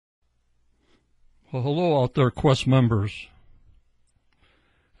Well, hello out there, Quest members.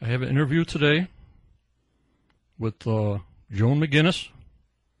 I have an interview today with Joan McGinnis.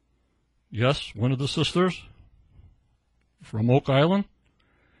 Yes, one of the sisters from Oak Island.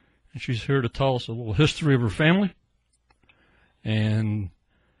 And she's here to tell us a little history of her family. And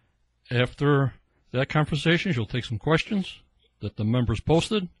after that conversation, she'll take some questions that the members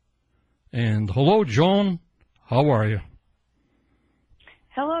posted. And hello, Joan. How are you?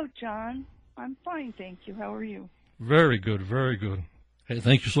 Hello, John. I'm fine, thank you. How are you? Very good, very good. Hey,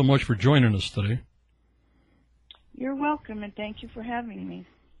 thank you so much for joining us today. You're welcome, and thank you for having me.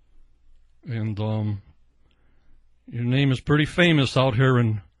 And your name is pretty famous out here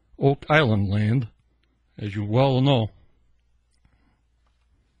in Oak Island land, as you well know.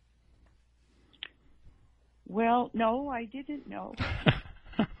 Well, no, I didn't know.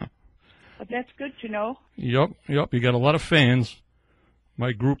 But that's good to know. Yep. You got a lot of fans.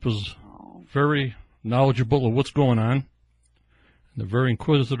 My group is very knowledgeable of what's going on. And they're very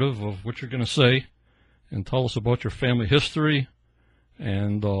inquisitive of what you're going to say and tell us about your family history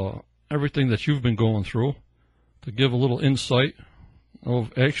and everything that you've been going through to give a little insight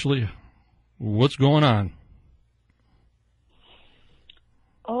of actually what's going on.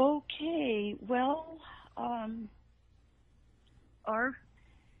 Okay, well, our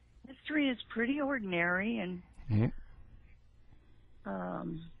history is pretty ordinary, and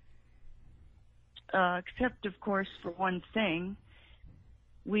except, of course, for one thing.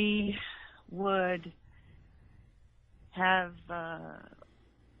 We would have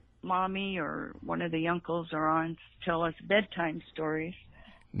Mommy or one of the uncles or aunts tell us bedtime stories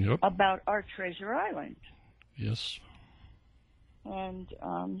about our treasure island. Yes. And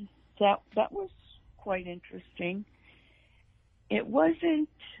that was quite interesting. It wasn't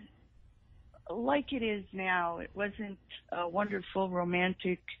like it is now. It wasn't a wonderful,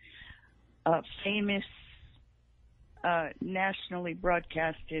 romantic, famous, nationally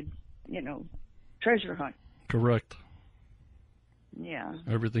broadcasted, treasure hunt. Correct. Yeah.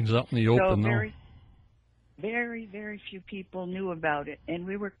 Everything's out in the open now. Very, very, very few people knew about it, and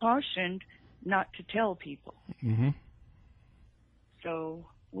we were cautioned not to tell people. Mm-hmm. So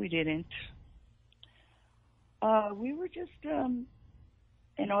we didn't. We were just an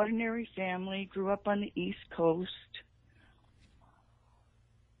ordinary family, grew up on the East Coast.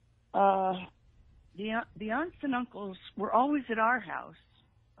 The aunts and uncles were always at our house.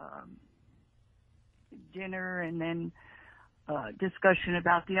 Dinner and then discussion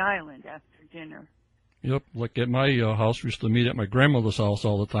about the island after dinner. Yep, like at my house, we used to meet at my grandmother's house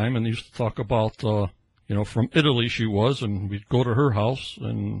all the time, and they used to talk about, from Italy she was, and we'd go to her house,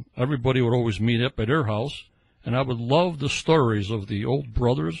 and everybody would always meet up at her house. And I would love the stories of the old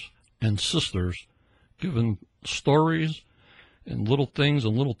brothers and sisters giving stories and little things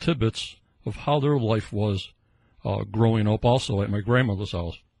and little tidbits of how their life was growing up also at my grandmother's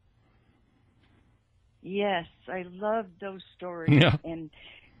house. Yes, I loved those stories. Yeah. And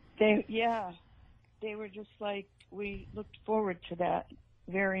they were just like, we looked forward to that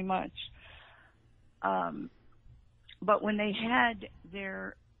very much. But when they had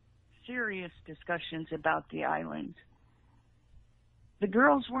their serious discussions about the island, the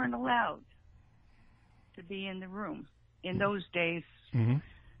girls weren't allowed to be in the room. In those days,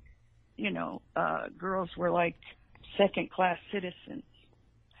 girls were like second-class citizens.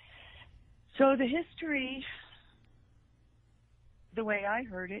 So the history, the way I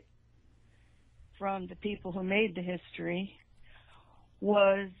heard it from the people who made the history,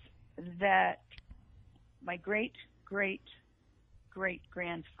 was that my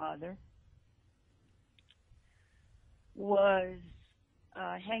great-great-great-grandfather was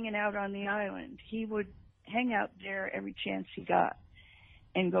hanging out on the island. He would hang out there every chance he got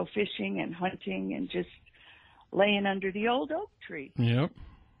and go fishing and hunting and just laying under the old oak tree. Yep.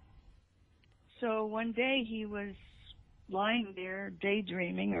 So one day he was lying there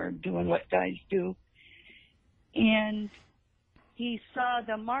daydreaming or doing what guys do, and he saw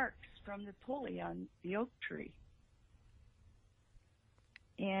the marks from the pulley on the oak tree.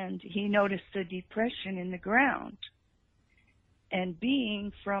 And he noticed a depression in the ground. And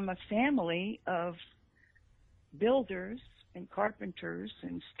being from a family of builders and carpenters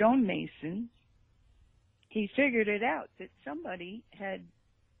and stonemasons, he figured it out that somebody had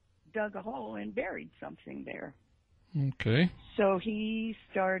dug a hole and buried something there. Okay. So he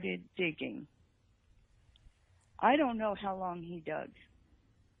started digging. I don't know how long he dug.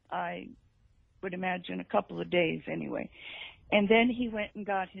 I would imagine a couple of days anyway. And then he went and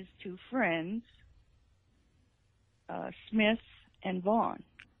got his two friends, Smith and Vaughn.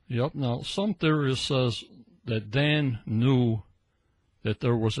 Yep. Now, some theory says that Dan knew that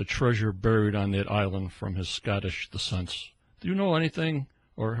there was a treasure buried on that island from his Scottish descents. Do you know anything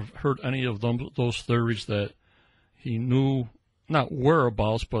or have heard any of those theories that he knew, not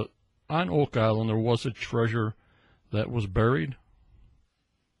whereabouts, but on Oak Island there was a treasure that was buried?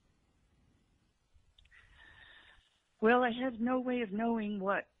 Well, I have no way of knowing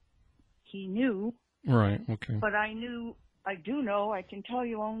what he knew. Right, okay. But I do know, I can tell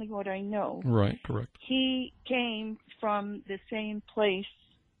you only what I know. Right, correct. He came from the same place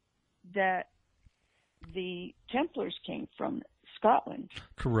that the Templars came from, Scotland.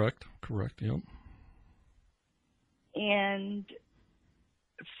 Correct, yep. And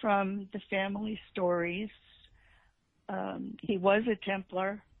from the family stories, he was a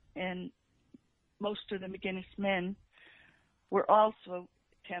Templar, and most of the McGinnis men were also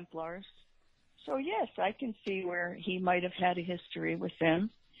Templars. So yes, I can see where he might have had a history with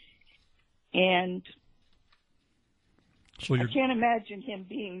them. And I can't imagine him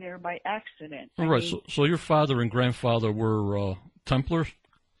being there by accident. All right, so your father and grandfather were Templars?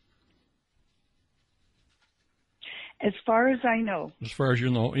 As far as I know. As far as you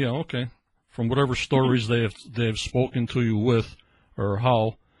know, yeah, okay. From whatever stories they have spoken to you with, or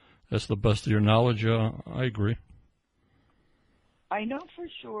how, that's the best of your knowledge. I agree. I know for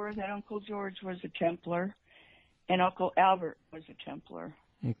sure that Uncle George was a Templar, and Uncle Albert was a Templar.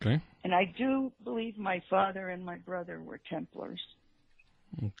 Okay. And I do believe my father and my brother were Templars.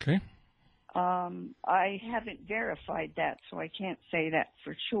 Okay. I haven't verified that, so I can't say that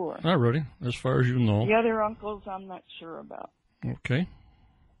for sure. Alrighty, as far as you know. The other uncles I'm not sure about. Okay.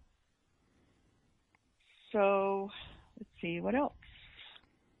 So, let's see, what else?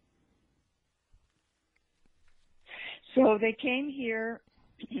 So they came here,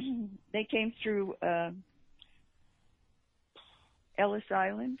 they came through Ellis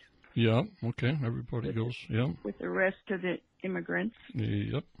Island. Yeah, okay, everybody goes, yeah. With the rest of the immigrants.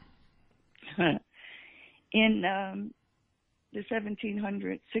 Yep. In the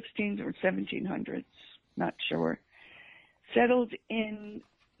 1600s or 1700s, not sure, settled in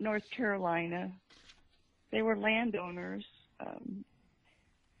North Carolina. They were landowners.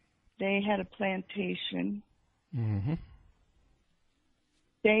 They had a plantation. Mm-hmm.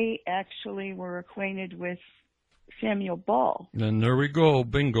 They actually were acquainted with Samuel Ball. And there we go,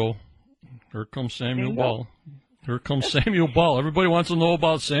 bingo. Here comes Samuel Ball. Here comes Samuel Ball. Everybody wants to know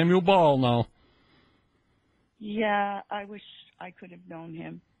about Samuel Ball now. Yeah, I wish I could have known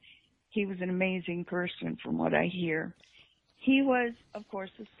him. He was an amazing person from what I hear. He was, of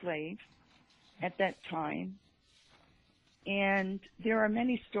course, a slave at that time. And there are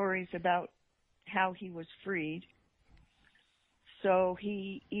many stories about how he was freed. So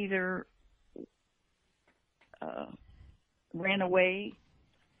he either ran away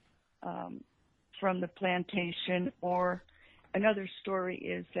from the plantation, or another story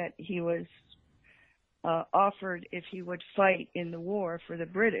is that he was offered, if he would fight in the war for the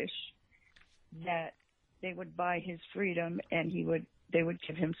British, that they would buy his freedom and they would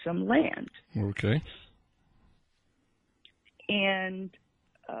give him some land. Okay. And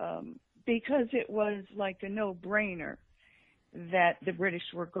because it was like a no-brainer that the British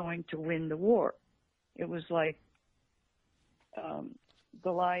were going to win the war. It was like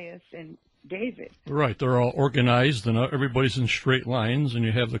Goliath and David. Right, they're all organized and everybody's in straight lines, and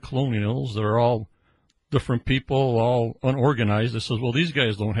you have the colonials, they're all different people, all unorganized. It says, well, these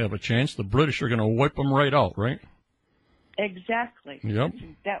guys don't have a chance. The British are going to wipe them right out, right? Exactly. Yep.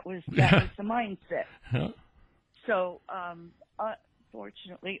 That was the mindset. Yeah. So,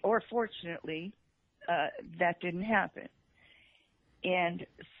 fortunately, that didn't happen. And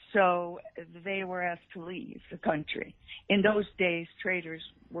so they were asked to leave the country. In those days, traitors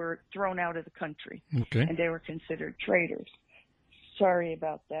were thrown out of the country. Okay. And they were considered traitors. Sorry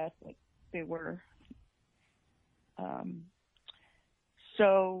about that, but they were.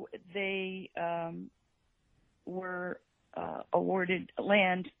 So they were awarded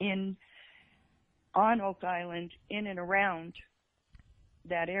land on Oak Island, in and around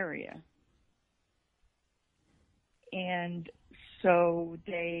that area. And so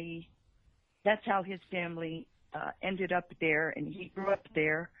that's how his family ended up there, and he grew up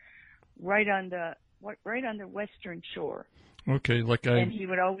there, right on the western shore. Okay, and he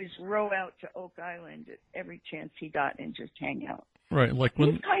would always row out to Oak Island at every chance he got and just hang out. Right, like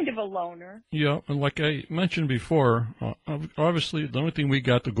He's kind of a loner. Yeah, and like I mentioned before, obviously the only thing we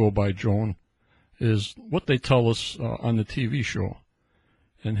got to go by, Joan, is what they tell us on the TV show.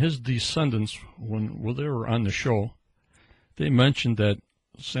 And his descendants, when they were on the show, they mentioned that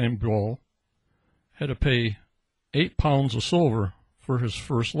Sam Ball had to pay 8 pounds of silver for his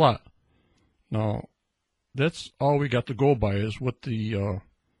first lot. Now, that's all we got to go by is what the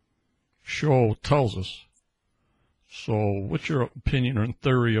show tells us. So what's your opinion or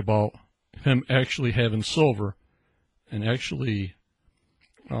theory about him actually having silver and actually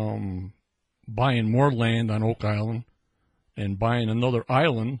buying more land on Oak Island and buying another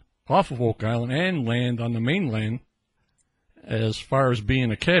island off of Oak Island and land on the mainland as far as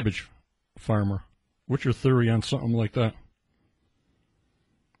being a cabbage farmer? What's your theory on something like that?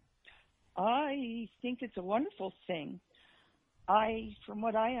 I think it's a wonderful thing. From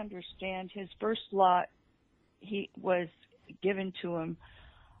what I understand, his first lot he was given to him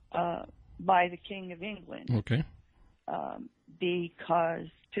by the King of England. Okay. Because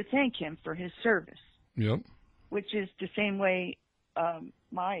to thank him for his service. Yep. Which is the same way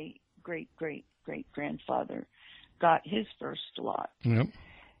my great-great-great-grandfather got his first lot. Yep.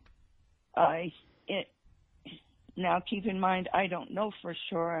 Now, keep in mind, I don't know for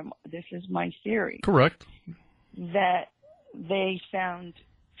sure. This is my theory. Correct. That they found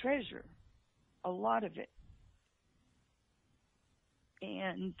treasure, a lot of it.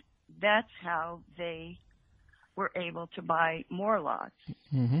 And that's how they were able to buy more lots.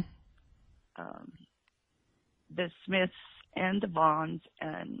 Mm-hmm. The Smiths and the Vaughns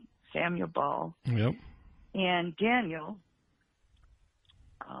and Samuel Ball yep. and Daniel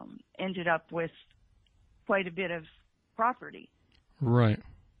ended up with quite a bit of property. Right.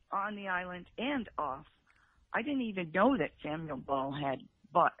 On the island and off. I didn't even know that Samuel Ball had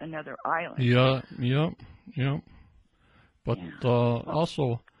bought another island. Yeah. But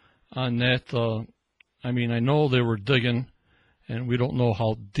also on that, I mean, I know they were digging, and we don't know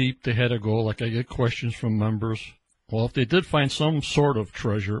how deep they had to go. Like, I get questions from members. Well, if they did find some sort of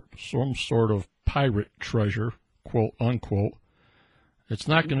treasure, some sort of pirate treasure, quote unquote, it's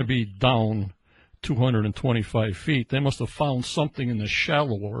not going to be down 225 feet. They must have found something in the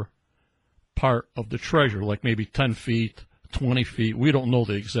shallower part of the treasure, like maybe 10 feet, 20 feet. We don't know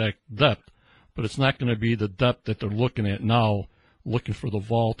the exact depth, but it's not going to be the depth that they're looking at now, looking for the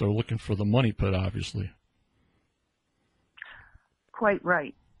vault or looking for the money pit, obviously. Quite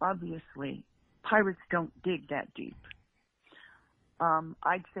right. Obviously, pirates don't dig that deep.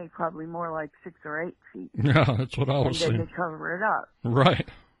 I'd say probably more like 6 or 8 feet. Yeah, that's what I was saying. And then they cover it up. Right.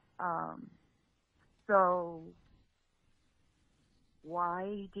 So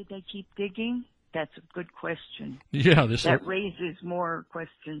why did they keep digging? That's a good question. Yeah, that raises more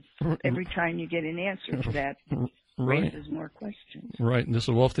questions. Every time you get an answer to that, right. Raises more questions. Right. And they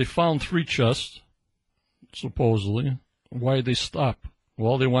said, well, if they found 3 chests, supposedly, why did they stop?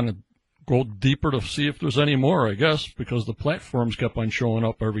 Well, they want to go deeper to see if there's any more, I guess, because the platforms kept on showing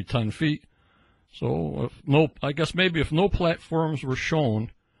up every 10 feet. So, I guess maybe if no platforms were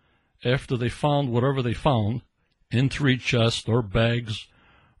shown after they found whatever they found in 3 chests or bags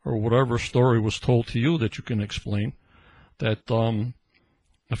or whatever story was told to you that you can explain, that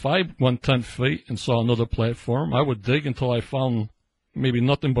if I went 10 feet and saw another platform, I would dig until I found maybe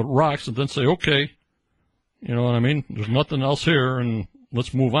nothing but rocks and then say, okay, you know what I mean? There's nothing else here, and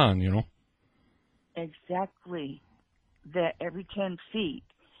let's move on, you know? Exactly. That every 10 feet,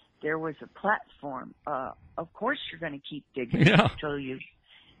 there was a platform. Of course you're going to keep digging until you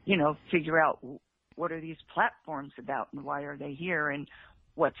figure out what are these platforms about and why are they here and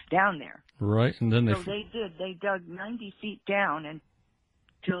what's down there. Right. And then they did. They dug 90 feet down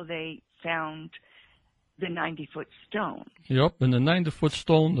until they found the 90-foot stone. Yep. And the 90-foot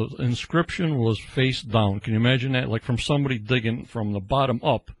stone, the inscription was face down. Can you imagine that? Like from somebody digging from the bottom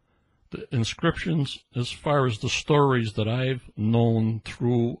up. The inscriptions, as far as the stories that I've known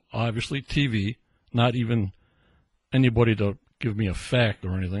through, obviously, TV, not even anybody to give me a fact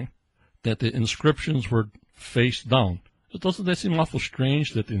or anything, that the inscriptions were face down. Doesn't that seem awful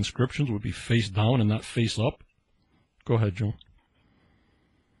strange that the inscriptions would be face down and not face up? Go ahead, Joan.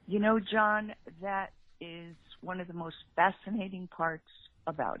 You know, John, that is one of the most fascinating parts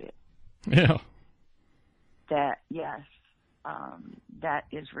about it. Yeah. Yes. That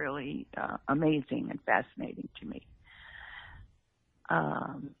is really amazing and fascinating to me.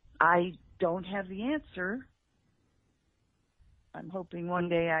 I don't have the answer. I'm hoping one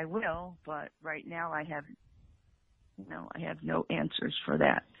day I will, but right now I have no answers for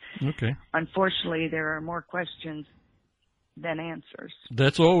that. Okay. Unfortunately, there are more questions than answers.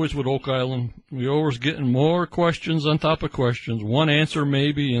 That's always with Oak Island. We're always getting more questions on top of questions. One answer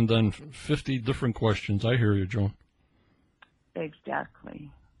maybe, and then 50 different questions. I hear you, Joan.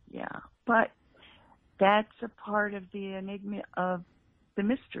 Exactly. Yeah. But that's a part of the enigma of the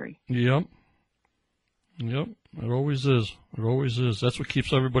mystery. Yep. It always is. It always is. That's what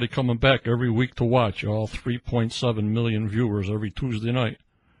keeps everybody coming back every week to watch. All 3.7 million viewers every Tuesday night.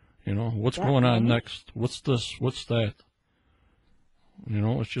 You know, what's That going on many? next? What's this? What's that? You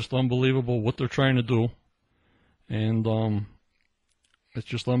know, it's just unbelievable what they're trying to do. And it's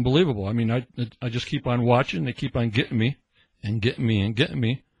just unbelievable. I mean, I just keep on watching. They keep on getting me and getting me and getting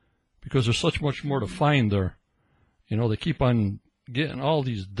me because there's such much more to find there. You know, they keep on getting all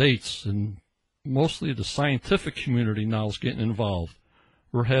these dates, and mostly the scientific community now is getting involved.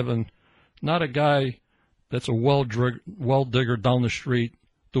 We're having not a guy that's a well digger down the street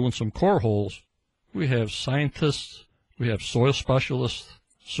doing some core holes. We have scientists, we have soil specialists,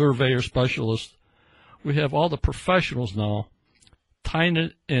 surveyor specialists. We have all the professionals now tying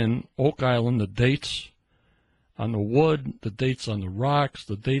it in Oak Island, the dates on the wood, the dates on the rocks,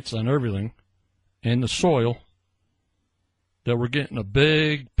 the dates on everything, and the soil, that we're getting a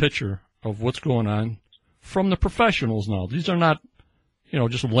big picture of what's going on from the professionals now. These are not, you know,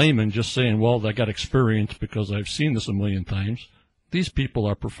 just laymen just saying, well, I got experience because I've seen this a million times. These people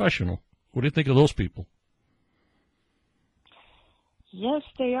are professional. What do you think of those people? Yes,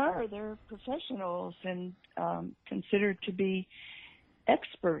 they are. They're professionals and considered to be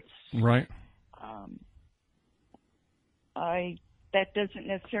experts. Right. That doesn't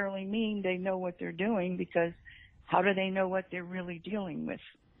necessarily mean they know what they're doing, because how do they know what they're really dealing with?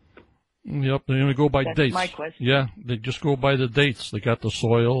 Yep, they only go by That's dates. my question. Yeah, they just go by the dates. They got the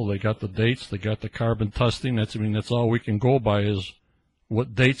soil, they got the dates, they got the carbon testing. That's all we can go by is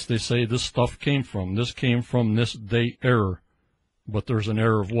what dates they say this stuff came from. This came from this date error. But there's an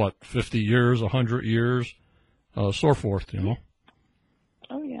error of what, 50 years, 100 years, so forth, you know?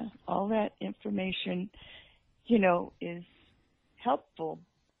 Oh, yeah. All that information, you know, is helpful,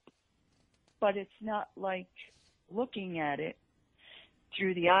 but it's not like looking at it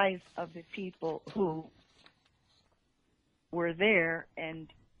through the eyes of the people who were there and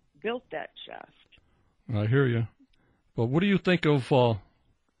built that shaft. I hear you. But what do you think of, or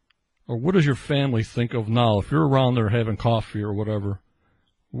what does your family think of now? If you're around there having coffee or whatever,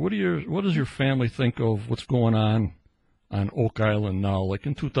 what does your family think of what's going on Oak Island now? Like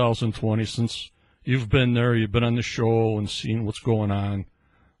in 2020, since you've been there, you've been on the show and seen what's going on.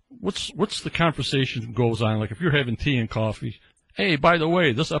 What's the conversation that goes on? Like if you're having tea and coffee, hey, by the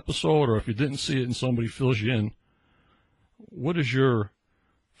way, this episode, or if you didn't see it and somebody fills you in, what is your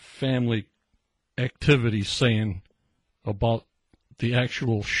family activity saying about the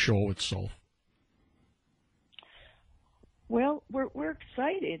actual show itself? Well, we're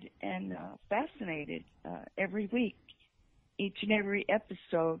excited and fascinated every week, each and every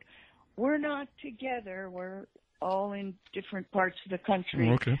episode. We're not together. We're all in different parts of the country.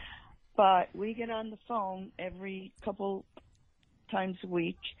 Okay. But we get on the phone every couple times a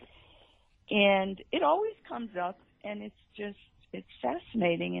week, and it always comes up, and it's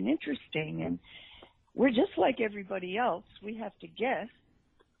fascinating and interesting, and we're just like everybody else. We have to guess,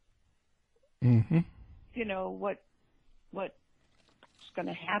 you know, what's going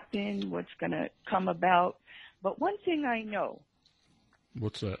to happen, what's going to come about. But one thing I know.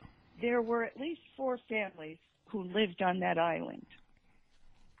 What's that? There were at least 4 families who lived on that island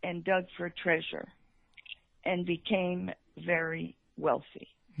and dug for treasure and became very wealthy.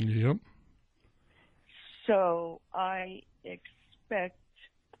 Yep. So I expect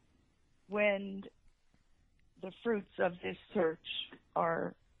when the fruits of this search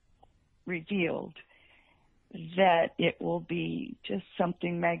are revealed that it will be just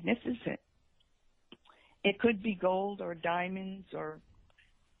something magnificent. It could be gold or diamonds or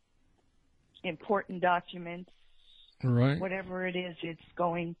important documents. Right. Whatever it is, it's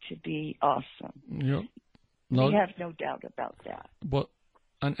going to be awesome. Yep. We have no doubt about that. But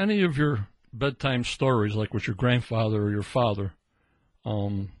on any of your bedtime stories, like with your grandfather or your father,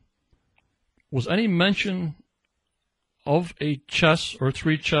 was any mention of a chest or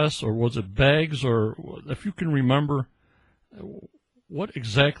 3 chests, or was it bags, or if you can remember, what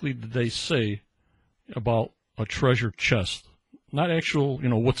exactly did they say about a treasure chest? Not actual, you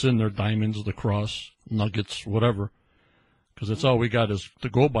know, what's in there, diamonds, the cross, nuggets, whatever, because that's all we got is to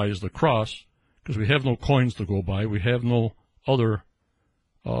go by is the cross, because we have no coins to go by. We have no other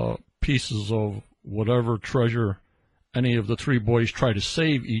pieces of whatever treasure any of the 3 boys try to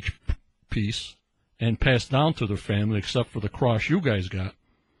save each piece and pass down to their family, except for the cross you guys got.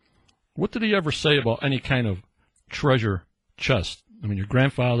 What did he ever say about any kind of treasure chest? I mean, your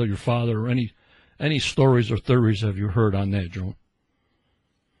grandfather, your father, or any stories or theories have you heard on that, Joan?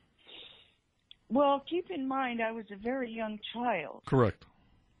 Well, keep in mind, I was a very young child. Correct.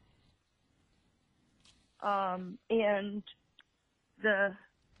 And the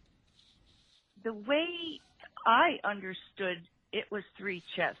way I understood it was 3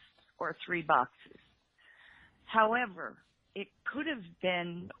 chests or 3 boxes. However, it could have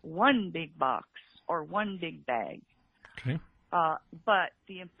been one big box or one big bag. Okay. But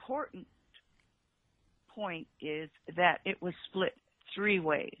the important point is that it was split 3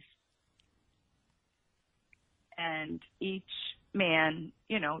 ways. And each man,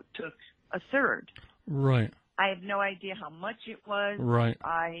 took a third. Right. I have no idea how much it was. Right.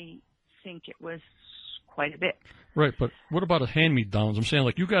 I think it was quite a bit. Right, but what about hand-me-downs? I'm saying,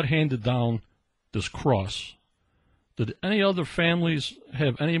 like, you got handed down this cross. Did any other families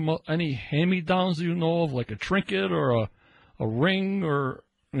have any hand-me-downs that you know of, like a trinket or a ring, or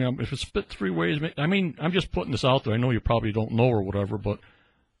if it's split 3 ways? I mean, I'm just putting this out there. I know you probably don't know or whatever, but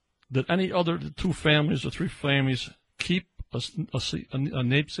did any other 2 families or 3 families keep a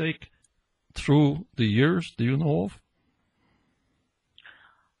namesake through the years? Do you know of?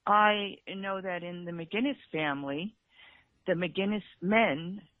 I know that in the McGinnis family, the McGinnis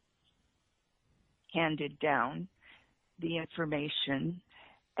men handed down the information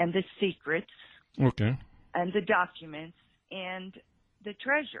and the secrets, okay, and the documents and the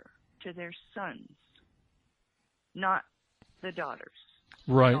treasure to their sons, not the daughters.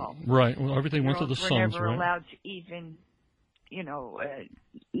 Right, right. Well, everything went to the Girls sons, were never right? allowed to even,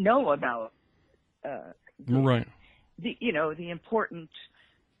 know about Right. the important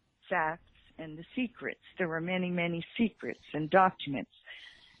facts and the secrets. There were many, many secrets and documents.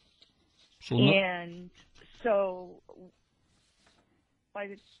 So So by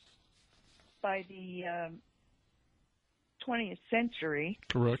the 20th century,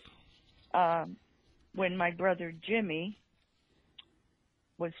 correct. when my brother Jimmy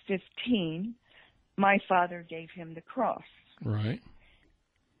was 15, my father gave him the cross. Right.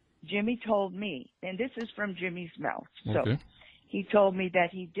 Jimmy told me, and this is from Jimmy's mouth, Okay. so he told me that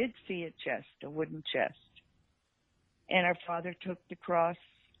he did see a chest, a wooden chest, and our father took the cross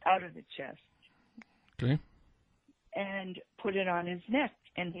out of the chest. Okay. And put it on his neck.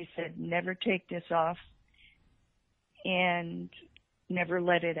 And he said, never take this off and never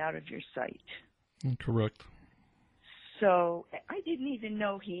let it out of your sight. Correct. So I didn't even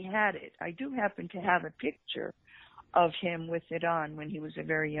know he had it. I do happen to have a picture of him with it on when he was a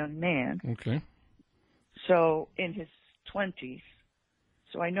very young man. Okay. So in his 20s.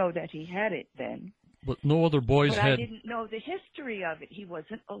 So I know that he had it then. But no other boys But had. I didn't know the history of it. He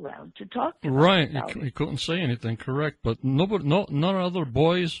wasn't allowed to talk Right, about he it. couldn't say anything. Correct, but none other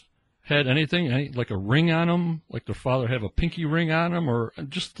boys had anything, like a ring on them, like their father have a pinky ring on them, or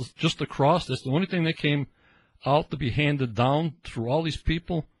just the cross. That's the only thing that came out to be handed down through all these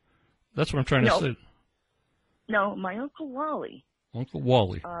people. That's what I'm trying to say. No, my Uncle Wally, Uncle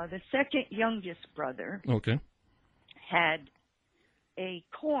Wally. the second youngest brother, Okay. had a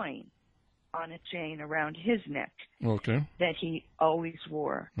coin on a chain around his neck Okay. that he always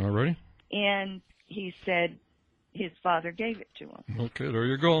wore. All righty. And he said his father gave it to him. Okay, there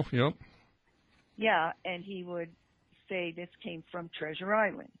you go. Yep. Yeah, and he would say this came from Treasure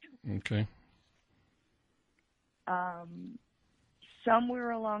Island. Okay.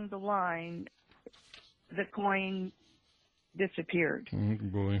 Somewhere along the line, the coin disappeared. Oh,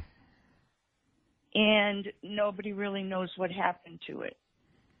 boy. And nobody really knows what happened to it.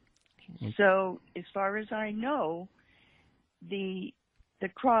 So as far as I know, the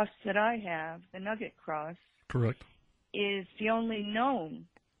cross that I have, the nugget cross, Correct. is the only known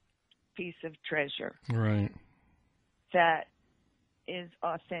piece of treasure Right. that is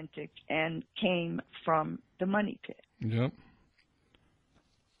authentic and came from the money pit. Yep.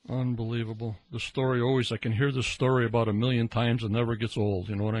 Unbelievable. The story always, I can hear this story about 1,000,000 times and never gets old.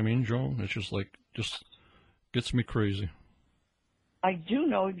 You know what I mean, Joan? It's just gets me crazy. I do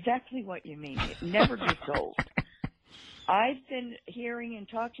know exactly what you mean. It never gets old. I've been hearing and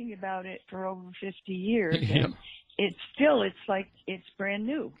talking about it for over 50 years. Yeah. And it's like it's brand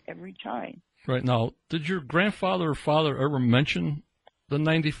new every time. Right. Now, did your grandfather or father ever mention the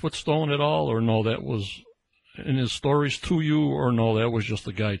 90-foot stone at all, or no, that was in his stories to you, or no, that was just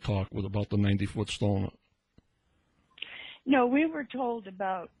a guy talk with about the 90-foot stone? No, we were told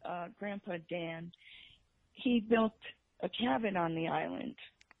about Grandpa Dan. He built a cabin on the island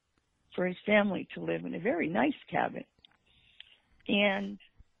for his family to live in, a very nice cabin. And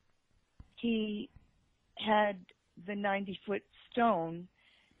he had the 90-foot stone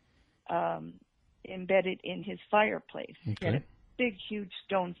embedded in his fireplace. Okay. He had a big, huge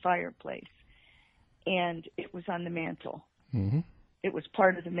stone fireplace. And it was on the mantle. Mm-hmm. It was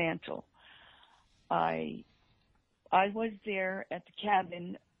part of the mantle. I was there at the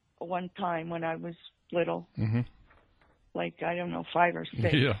cabin one time when I was little, Mm-hmm. like, I don't know, 5 or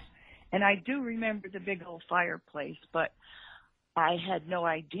 6. Yeah. And I do remember the big old fireplace, but I had no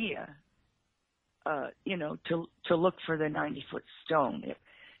idea to look for the 90-foot stone.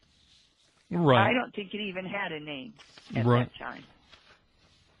 Right. I don't think it even had a name at Right. that time.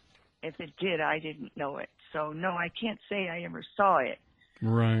 If it did, I didn't know it. So, no, I can't say I ever saw it.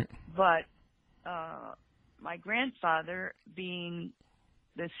 Right. But my grandfather, being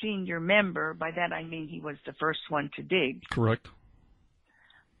the senior member, by that I mean he was the first one to dig, Correct.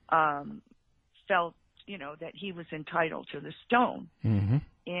 felt, that he was entitled to the stone. Mm-hmm.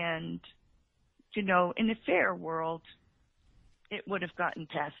 And, in the fair world, it would have gotten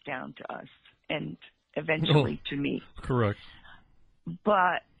passed down to us and eventually to me. Correct.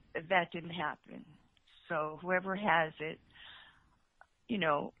 But that didn't happen. So whoever has it,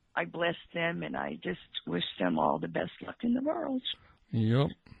 I bless them and I just wish them all the best luck in the world.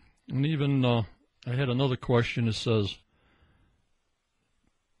 Yep. And even I had another question that says,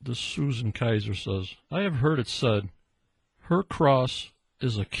 this Susan Kaiser says, I have heard it said, her cross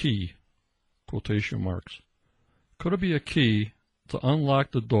is a key, quotation marks. Could it be a key to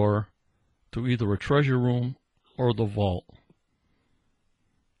unlock the door to either a treasure room or the vault?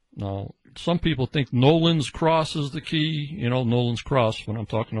 Now, some people think Nolan's cross is the key. Nolan's cross, when I'm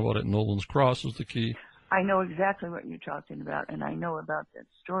talking about it, Nolan's cross is the key. I know exactly what you're talking about, and I know about that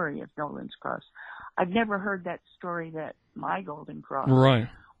story of Nolan's cross. I've never heard that story that my golden cross Right.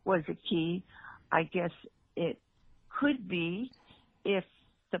 was a key. I guess it could be if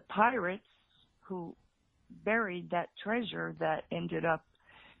the pirates who buried that treasure that ended up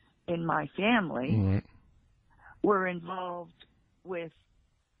in my family Right. were involved with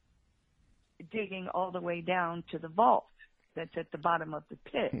digging all the way down to the vault that's at the bottom of the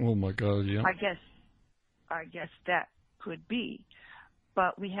pit. Oh my God, yeah. I guess that could be,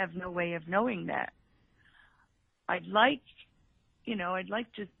 but we have no way of knowing that. I'd like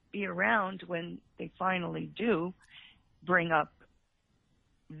to be around when they finally do bring up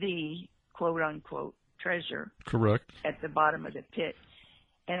the quote unquote treasure. Correct. At the bottom of the pit.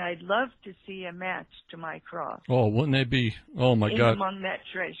 And I'd love to see a match to my cross. Oh, wouldn't they be? Oh my God. Among that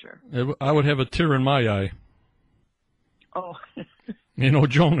treasure. I would have a tear in my eye. Oh.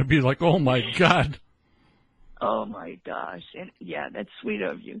 Joan would be like, oh my God. Oh my gosh. And yeah, that's sweet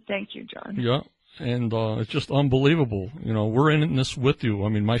of you. Thank you, John. Yeah. And it's just unbelievable. We're in this with you. I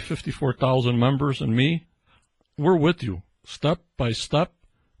mean, my 54,000 members and me, we're with you. Step by step,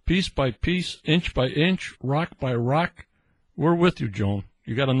 piece by piece, inch by inch, rock by rock. We're with you, Joan.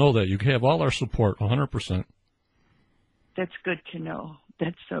 You got to know that. You have all our support, 100%. That's good to know.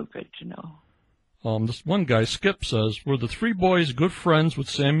 That's so good to know. This one guy, Skip, says, were the three boys good friends with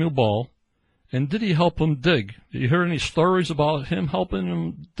Samuel Ball? And did he help him dig? Did you hear any stories about him helping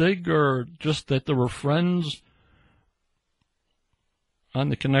him dig, or just that there were friends on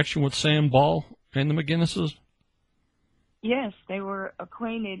the connection with Sam Ball and the McGinnises? Yes, they were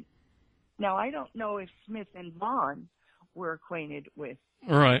acquainted. Now, I don't know if Smith and Vaughn were acquainted with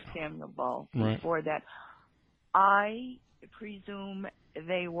Right. Samuel Ball Right. before that. I presume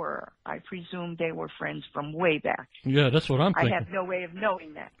they were. I presume they were friends from way back. Yeah, that's what I'm thinking. I have no way of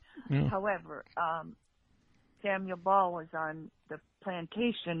knowing that. Yeah. However, Samuel Ball was on the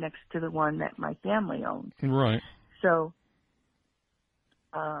plantation next to the one that my family owned. Right. So,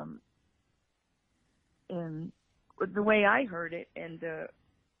 in the way I heard it, and the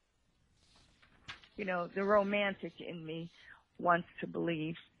romantic in me wants to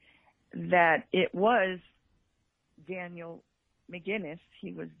believe that it was Daniel McGinnis.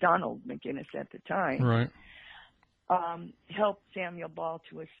 He was Donald McGinnis at the time. Right. Helped Samuel Ball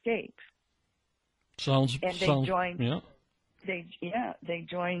to escape. Sounds. Joined. Yeah. They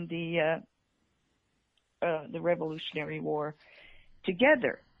joined the Revolutionary War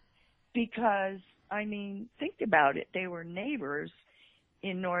together, because think about it. They were neighbors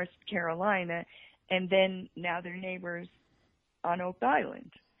in North Carolina, and then now they're neighbors on Oak Island.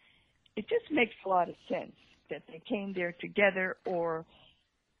 It just makes a lot of sense that they came there together, or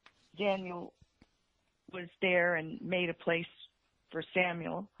Daniel was there and made a place for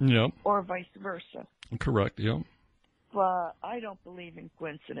Samuel, Yep. or vice versa. Correct. Yep. But I don't believe in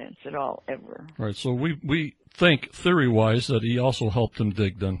coincidence at all, ever. Right. So we think theory-wise that he also helped him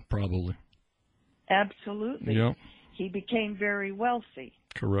dig. Then probably. Absolutely. Yep. He became very wealthy.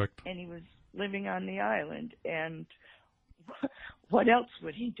 Correct. And he was living on the island. And what else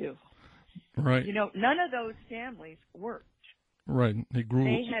would he do? Right. None of those families worked. Right.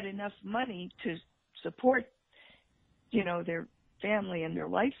 They had enough money to support, their family and their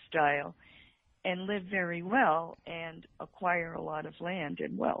lifestyle, and live very well and acquire a lot of land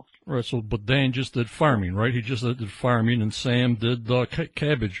and wealth. Right. So, but Dan just did farming, right? He just did farming, and Sam did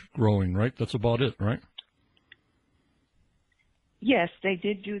cabbage growing, right? That's about it, right? yes, they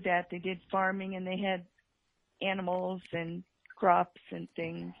did do that. They did farming, and they had animals and crops and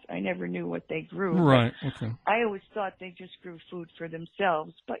things. I never knew what they grew. Right. Okay. I always thought they just grew food for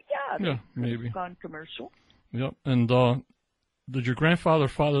themselves. But yeah, they maybe gone commercial. Yep. And did your grandfather,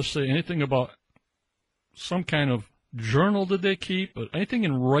 father say anything about some kind of journal did they keep? Anything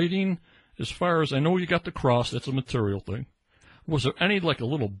in writing? As far as I know, you got the cross. That's a material thing. Was there any, like a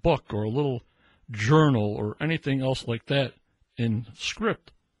little book or a little journal or anything else like that in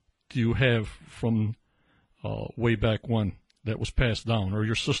script do you have from way back when that was passed down, or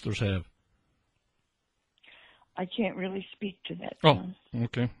your sisters have? I can't really speak to that. Oh,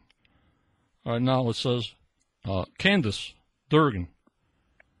 okay. All right, now it says, Candace Durgan.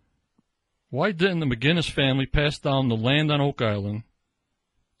 Why didn't the McGinnis family pass down the land on Oak Island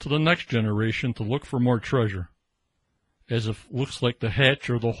to the next generation to look for more treasure? As if looks like the hatch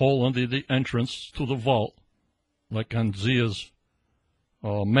or the hole under the entrance to the vault, like on Zia's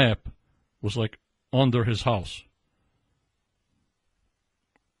map, was like under his house.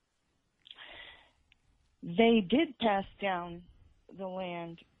 They did pass down the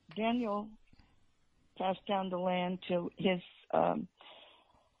land. Daniel passed down the land to his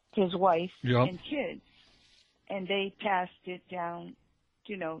wife and kids, and they passed it down,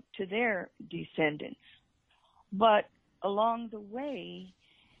 to their descendants. But along the way,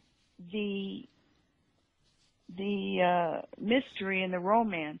 the mystery and the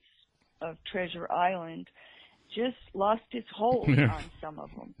romance of Treasure Island just lost its hold on some of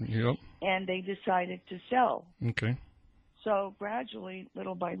them. Yep. And they decided to sell. Okay. So gradually,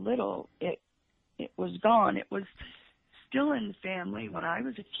 little by little, it was gone. It was still in the family when I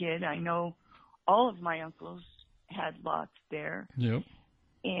was a kid. I know all of my uncles had lots there. Yep.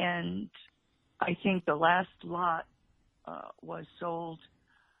 And I think the last lot was sold.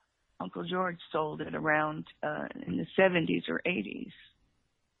 Uncle George sold it around in the 70s or 80s.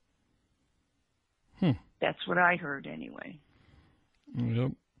 That's what I heard anyway.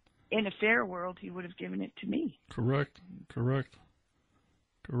 Yep. In a fair world, he would have given it to me. Correct. But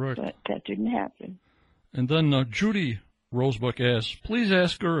that didn't happen. And then Judy Rosebuck asks, please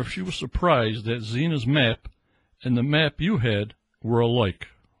ask her if she was surprised that Zena's map and the map you had were alike.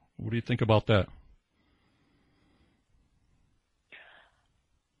 What do you think about that?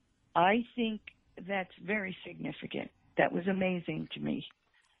 I think that's very significant. That was amazing to me.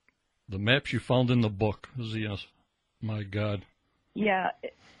 The maps you found in the book, yes. My God. Yeah,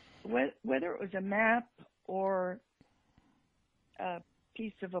 whether it was a map or a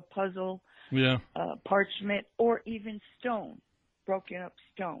piece of a puzzle, parchment, or even stone, broken up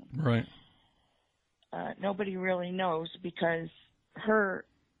stone. Right. Nobody really knows because her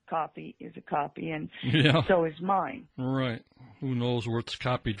copy is a copy, and so is mine. Right. Who knows where it's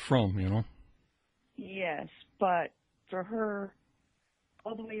copied from, Yes, but for her,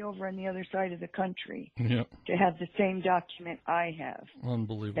 all the way over on the other side of the country, to have the same document I have.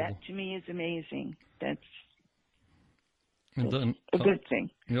 Unbelievable. That, to me, is amazing. That's then, a good thing.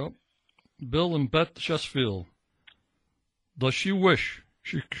 Yep. Bill and Beth Shesfield. Does she wish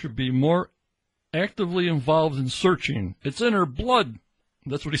she should be more actively involved in searching? It's in her blood.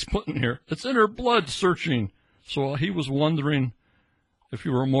 That's what he's putting here. It's in her blood, searching. So he was wondering if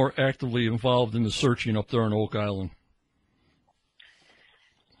you were more actively involved in the searching up there on Oak Island.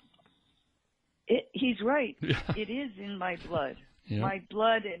 He's right. Yeah. It is in my blood. Yeah. My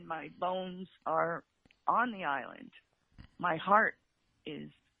blood and my bones are on the island. My heart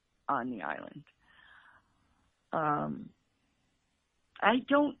is on the island. I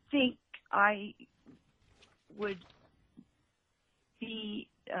don't think I would be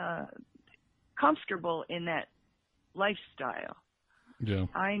comfortable in that lifestyle. Yeah.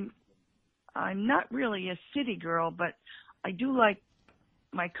 I'm not really a city girl, but I do like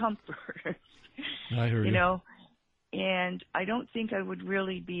my comfort. I heard you. And I don't think I would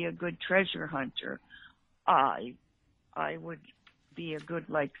really be a good treasure hunter. I would be a good,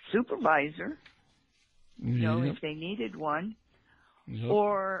 supervisor, if they needed one. Yep.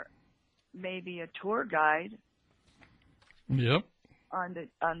 Or maybe a tour guide. Yep. On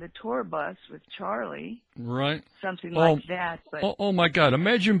the tour bus with Charlie. Right. Something like that. But oh, my God.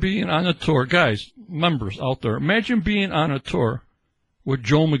 Imagine being on a tour. Guys, members out there, imagine being on a tour with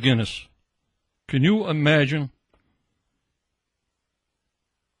Joan McGinnis. Can you imagine?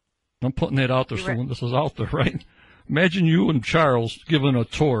 I'm putting that out there, so when this is out there, right? Imagine you and Charles giving a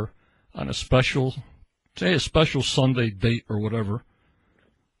tour on a special Sunday date or whatever,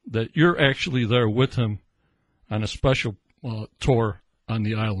 that you're actually there with him on a special tour on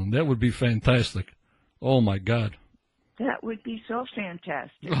the island. That would be fantastic. Oh, my God. That would be so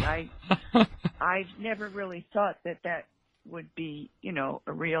fantastic. I've never really thought that would be,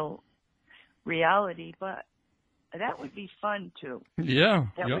 a real reality, but that would be fun too. Yeah.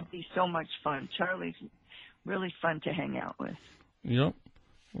 That would be so much fun. Charlie's really fun to hang out with. Yep.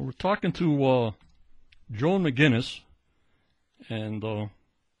 Well, we're talking to Joan McGinnis, and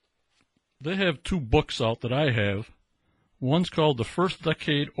they have 2 books out that I have. One's called The First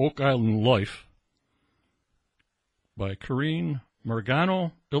Decade Oak Island Life by Corinne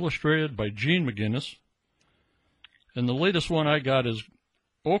Margano, illustrated by Jean McGinnis. And the latest one I got is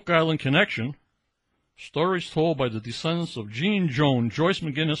Oak Island Connection, stories told by the descendants of Jean, Joan, Joyce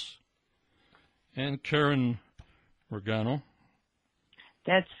McGinnis, and Karen Margano.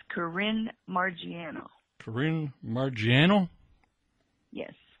 That's Corinne Margiano. Corinne Margiano?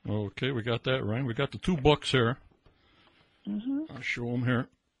 Yes. Okay, we got that right. We got the 2 books here. Mm-hmm. I'll show them here.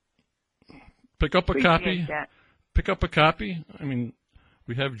 Pick up a Appreciate copy. that. Pick up a copy. I mean,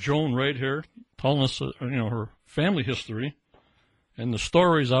 we have Joan right here telling us, her family history and the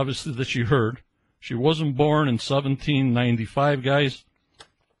stories, obviously, that she heard. She wasn't born in 1795, guys.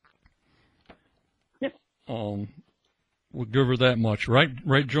 Yep. We'll give her that much, right?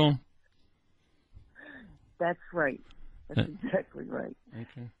 Right, Joan? That's right. That's exactly right.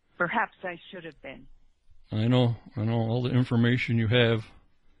 Okay. Perhaps I should have been. I know all the information you have,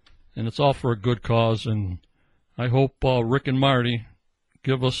 and it's all for a good cause, and I hope Rick and Marty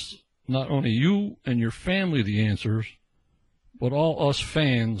give us, not only you and your family, the answers, but all us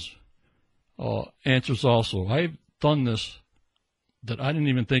fans answers also. I've done this that I didn't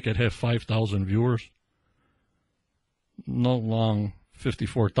even think I'd have 5,000 viewers. No long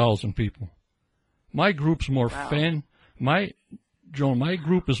 54,000 people. My group's more my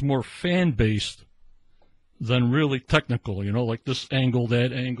group is more fan-based than really technical, like this angle,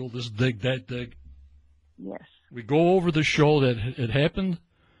 that angle, this dig, that dig. Yes. We go over the show that it happened,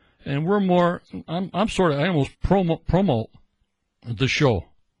 and we're more, I almost promote the show.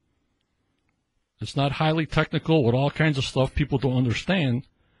 It's not highly technical with all kinds of stuff people don't understand.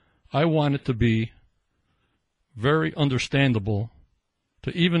 I want it to be very understandable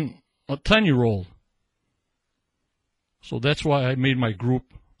to even a 10-year-old. So that's why I made my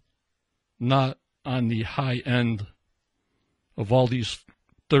group not on the high end of all these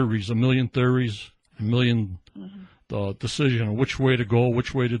theories, a million decision on which way to go,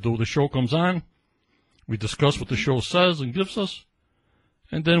 which way to do. The show comes on, we discuss what the show says and gives us,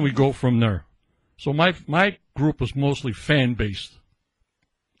 and then we go from there. So my group is mostly fan-based.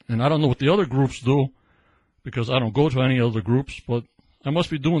 And I don't know what the other groups do, because I don't go to any other groups, but I must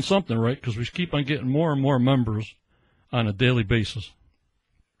be doing something right, because we keep on getting more and more members on a daily basis.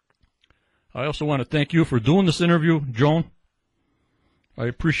 I also want to thank you for doing this interview, Joan. I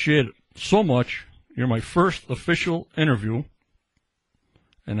appreciate it so much. You're my first official interview,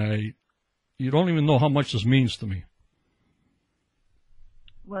 and you don't even know how much this means to me.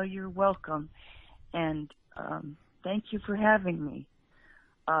 Well, you're welcome, and thank you for having me.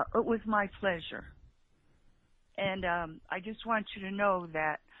 It was my pleasure. And I just want you to know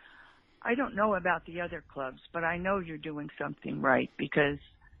that I don't know about the other clubs, but I know you're doing something right, because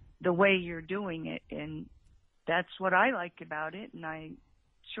the way you're doing it, and that's what I like about it, and I'm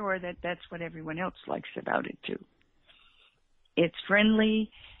sure that that's what everyone else likes about it too. It's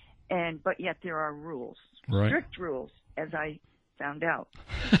friendly, but yet there are rules, right. Strict rules, as I found out.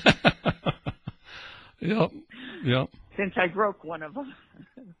 Yep. Since I broke one of them,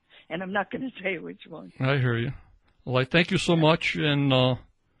 and I'm not going to say which one. I hear you. Well, I thank you so much, and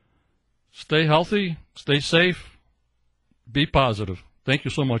stay healthy, stay safe, be positive. Thank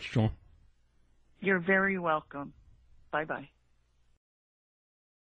you so much, Joan. You're very welcome. Bye-bye.